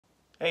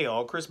Hey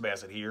all, Chris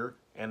Bassett here,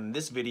 and in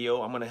this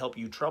video I'm going to help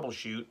you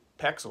troubleshoot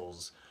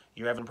Pexels.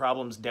 You're having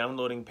problems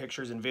downloading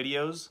pictures and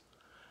videos?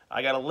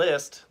 I got a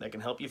list that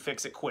can help you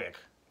fix it quick.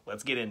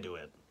 Let's get into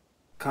it.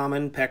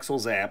 Common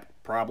Pexels app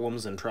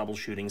problems and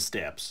troubleshooting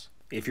steps.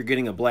 If you're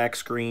getting a black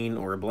screen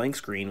or a blank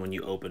screen when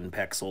you open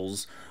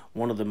Pexels,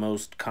 one of the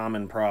most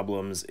common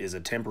problems is a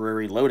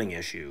temporary loading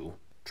issue.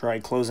 Try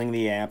closing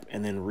the app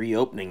and then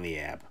reopening the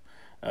app.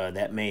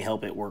 That may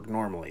help it work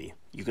normally.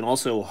 You can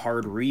also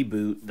hard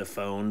reboot the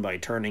phone by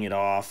turning it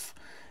off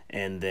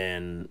and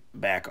then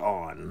back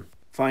on.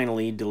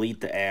 Finally, delete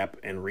the app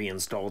and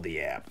reinstall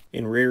the app.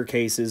 In rare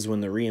cases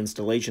when the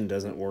reinstallation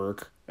doesn't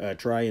work,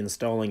 try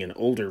installing an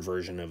older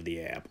version of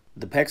the app.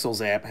 The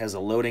Pexels app has a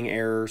loading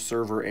error,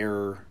 server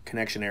error,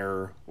 connection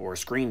error, or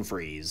screen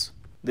freeze.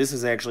 This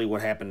is actually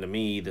what happened to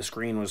me. The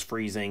screen was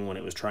freezing when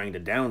it was trying to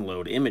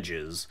download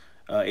images.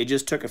 It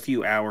just took a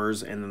few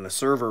hours and then the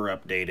server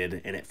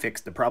updated and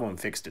the problem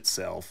fixed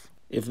itself.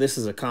 If this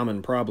is a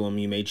common problem,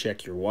 you may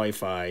check your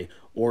Wi-Fi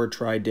or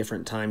try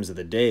different times of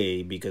the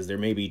day because there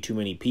may be too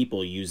many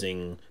people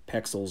using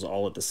Pexels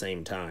all at the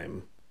same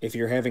time. If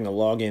you're having a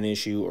login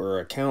issue or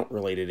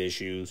account-related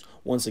issues,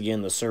 once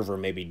again the server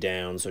may be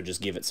down, so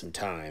just give it some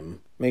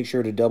time. Make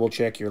sure to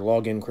double-check your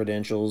login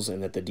credentials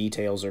and that the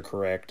details are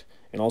correct.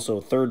 And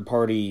also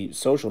third-party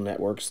social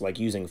networks like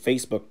using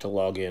Facebook to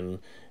log in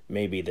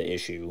may be the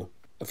issue.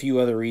 A few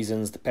other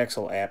reasons the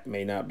Pexel app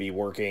may not be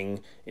working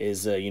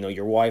is,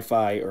 your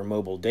Wi-Fi or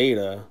mobile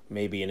data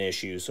may be an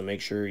issue, so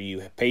make sure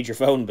you paid your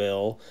phone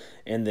bill,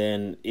 and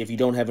then if you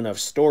don't have enough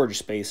storage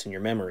space in your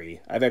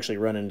memory. I've actually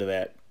run into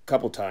that a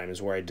couple times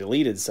where I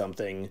deleted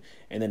something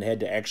and then had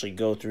to actually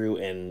go through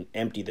and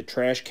empty the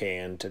trash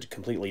can to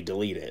completely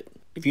delete it.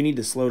 If you need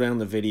to slow down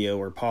the video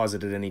or pause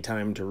it at any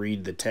time to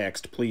read the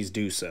text, please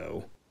do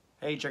so.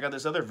 Hey, check out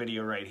this other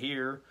video right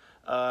here.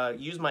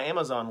 Use my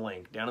Amazon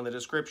link down in the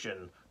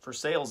description for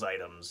sales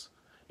items.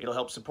 It'll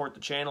help support the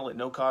channel at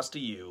no cost to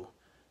you.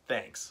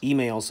 Thanks.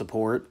 Email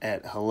support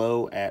at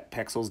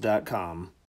hello@pexels.com.